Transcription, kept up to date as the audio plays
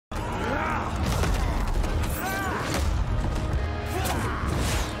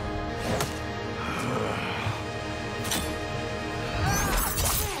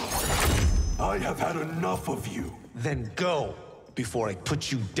had enough of you. Then go, before I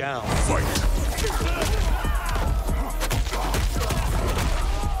put you down. Fight!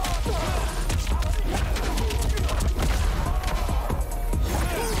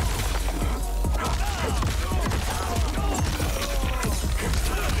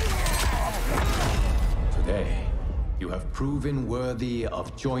 Today, you have proven worthy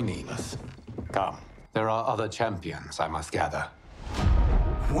of joining us. Come, there are other champions I must gather.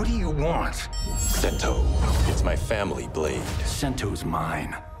 What do you want? Sento. It's my family blade. Sento's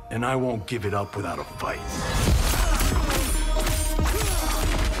mine, and I won't give it up without a fight.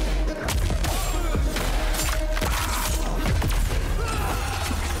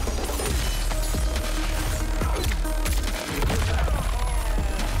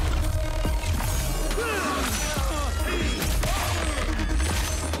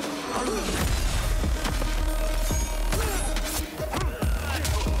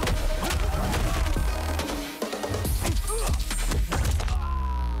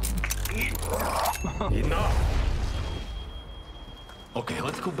 Enough! Okay,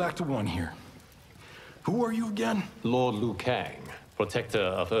 let's go back to one here. Who are you again? Lord Liu Kang, protector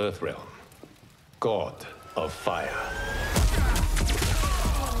of Earthrealm, god of fire.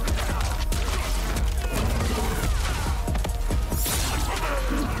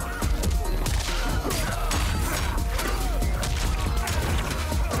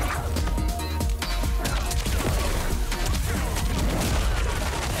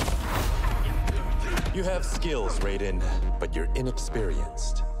 You have skills, Raiden, but you're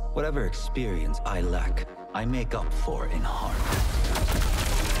inexperienced. Whatever experience I lack, I make up for in heart.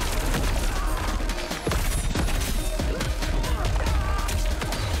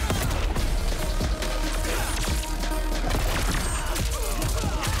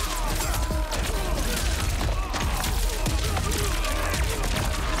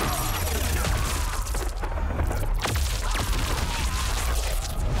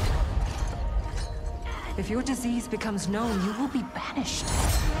 If your disease becomes known, you will be banished.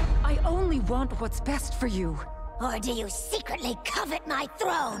 I only want what's best for you. Or do you secretly covet my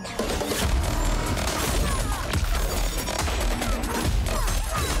throne?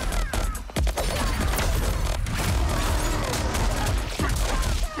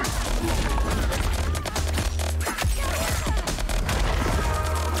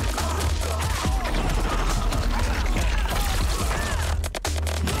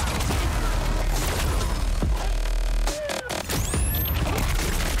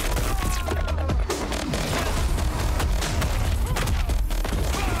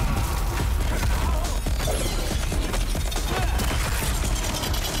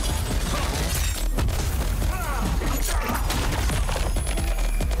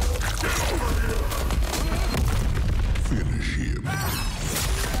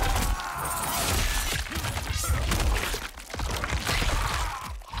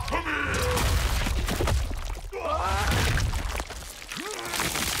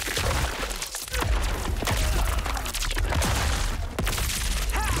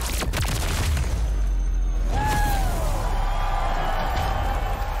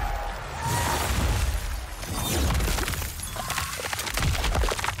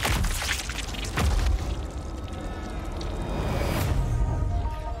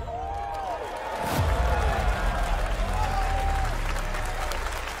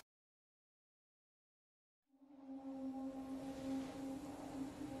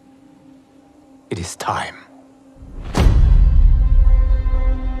 It is time.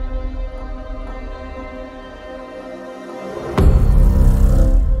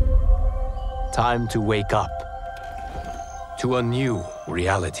 Time to wake up to a new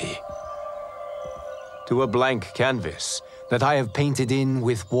reality. To a blank canvas that I have painted in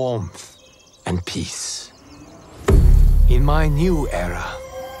with warmth and peace. In my new era,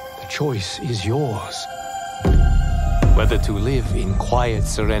 the choice is yours. Whether to live in quiet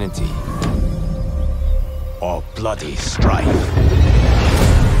serenity or bloody strife.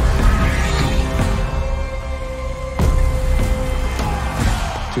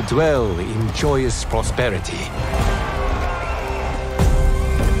 To dwell in joyous prosperity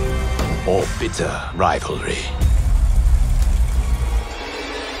or bitter rivalry.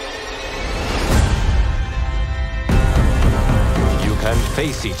 You can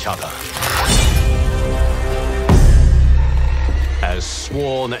face each other as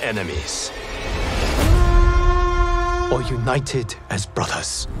sworn enemies, or united as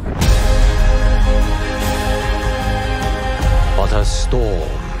brothers. But a storm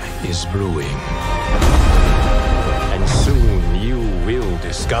is brewing, and soon you will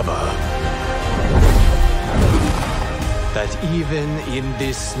discover that even in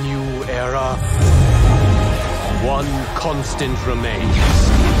this new era, one constant remains.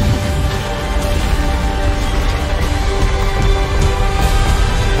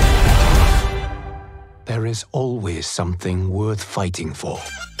 There is always something worth fighting for.